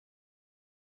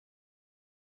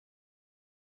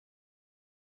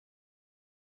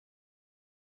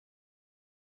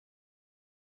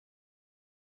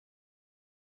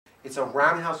It's a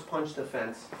roundhouse punch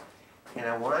defense. And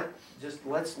I want,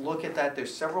 let's look at that.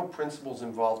 There's several principles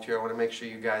involved here I want to make sure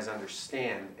you guys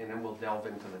understand, and then we'll delve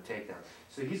into the takedown.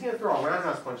 So he's going to throw a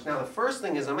roundhouse punch. Now the first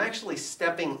thing is I'm actually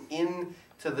stepping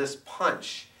into this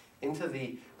punch, into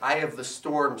the eye of the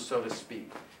storm, so to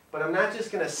speak. But I'm not just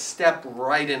going to step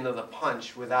right into the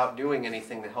punch without doing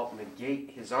anything to help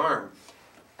negate his arm.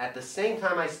 At the same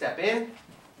time I step in,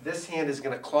 this hand is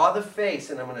going to claw the face,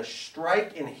 and I'm going to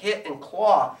strike and hit and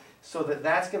claw so that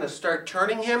that's going to start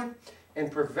turning him and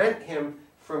prevent him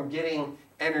from getting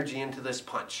energy into this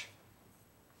punch.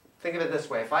 Think of it this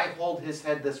way. If I hold his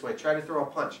head this way, try to throw a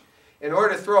punch. In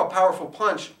order to throw a powerful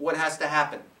punch, what has to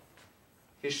happen?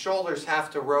 His shoulders have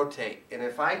to rotate. And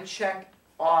if I check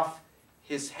off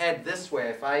his head this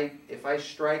way, if I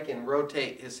strike and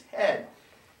rotate his head,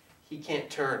 he can't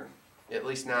turn, at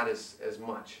least not as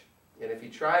much. And if he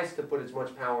tries to put as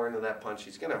much power into that punch,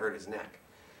 he's going to hurt his neck.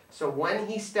 So when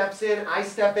he steps in, I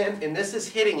step in, and this is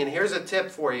hitting. And here's a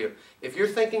tip for you. If you're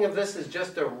thinking of this as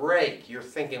just a rake, you're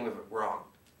thinking of it wrong.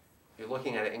 You're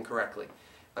looking at it incorrectly.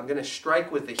 I'm going to strike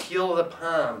with the heel of the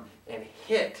palm and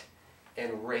hit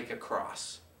and rake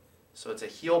across. So it's a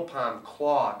heel palm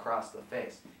claw across the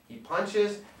face. He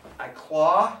punches, I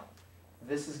claw.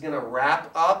 This is going to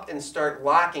wrap up and start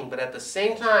locking. But at the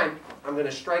same time, I'm going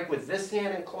to strike with this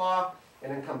hand and claw and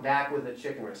then come back with a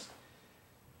chicken wrist.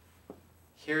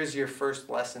 Here's your first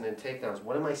lesson in takedowns.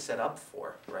 What am I set up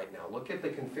for right now? Look at the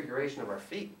configuration of our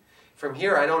feet. From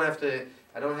here, I don't have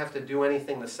to do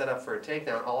anything to set up for a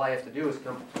takedown. All I have to do is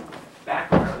come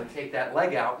back around and take that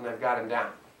leg out, and I've got him down.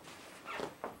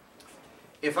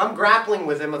 If I'm grappling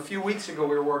with him, a few weeks ago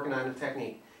we were working on a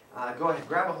technique. Go ahead,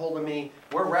 grab a hold of me.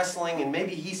 We're wrestling, and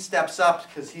maybe he steps up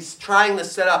because he's trying to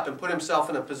set up and put himself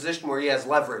in a position where he has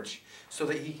leverage so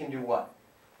that he can do what?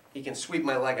 He can sweep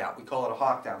my leg out. We call it a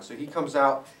hawk down. So he comes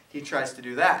out, he tries to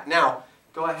do that. Now,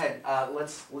 go ahead,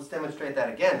 let's demonstrate that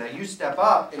again. Now you step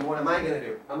up, and what am I going to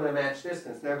do? I'm going to match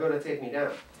distance. Now go to take me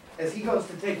down. As he goes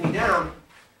to take me down,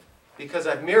 because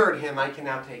I've mirrored him, I can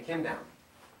now take him down.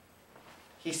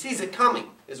 He sees it coming,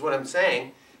 is what I'm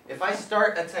saying. If I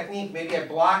start a technique, maybe I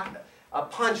block a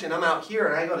punch and I'm out here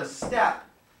and I go to step,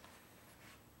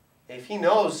 if he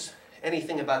knows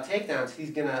anything about takedowns, he's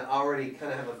going to already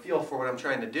kind of have a feel for what I'm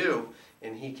trying to do,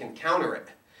 and he can counter it.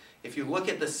 If you look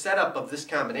at the setup of this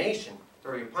combination,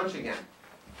 throw your punch again,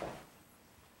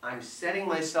 I'm setting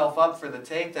myself up for the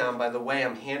takedown by the way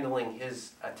I'm handling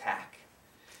his attack.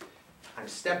 I'm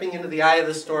stepping into the eye of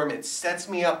the storm. It sets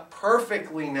me up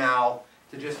perfectly now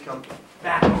to just come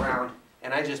back around,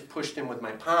 and I just pushed him with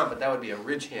my palm, but that would be a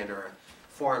ridge hand or a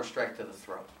forearm strike to the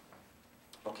throat.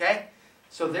 Okay?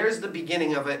 So there's the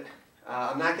beginning of it.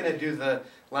 I'm not going to do the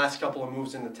last couple of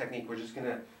moves in the technique. We're just going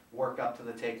to work up to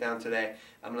the takedown today.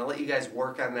 I'm going to let you guys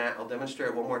work on that. I'll demonstrate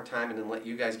it one more time and then let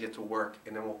you guys get to work,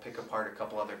 and then we'll pick apart a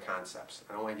couple other concepts.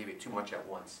 I don't want to give you too much at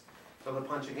once. Throw the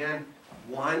punch again.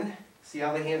 1, see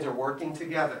how the hands are working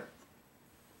together.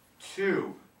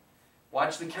 2,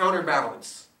 watch the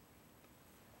counterbalance.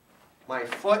 My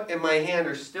foot and my hand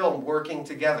are still working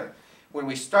together. When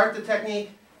we start the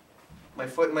technique, my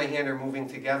foot and my hand are moving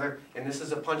together, and this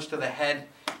is a punch to the head.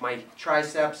 My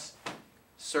triceps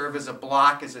serve as a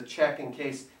block, as a check in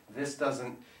case this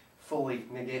doesn't fully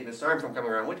negate this arm from coming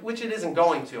around, which it isn't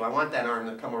going to. I want that arm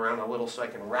to come around a little so I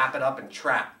can wrap it up and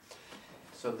trap.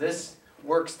 So this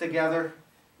works together.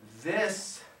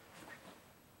 This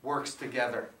works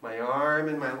together. My arm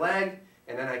and my leg,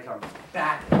 and then I come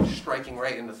back, striking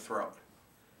right in the throat.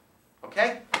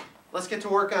 Okay? Let's get to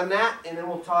work on that, and then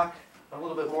we'll talk a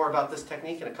little bit more about this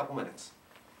technique in a couple minutes.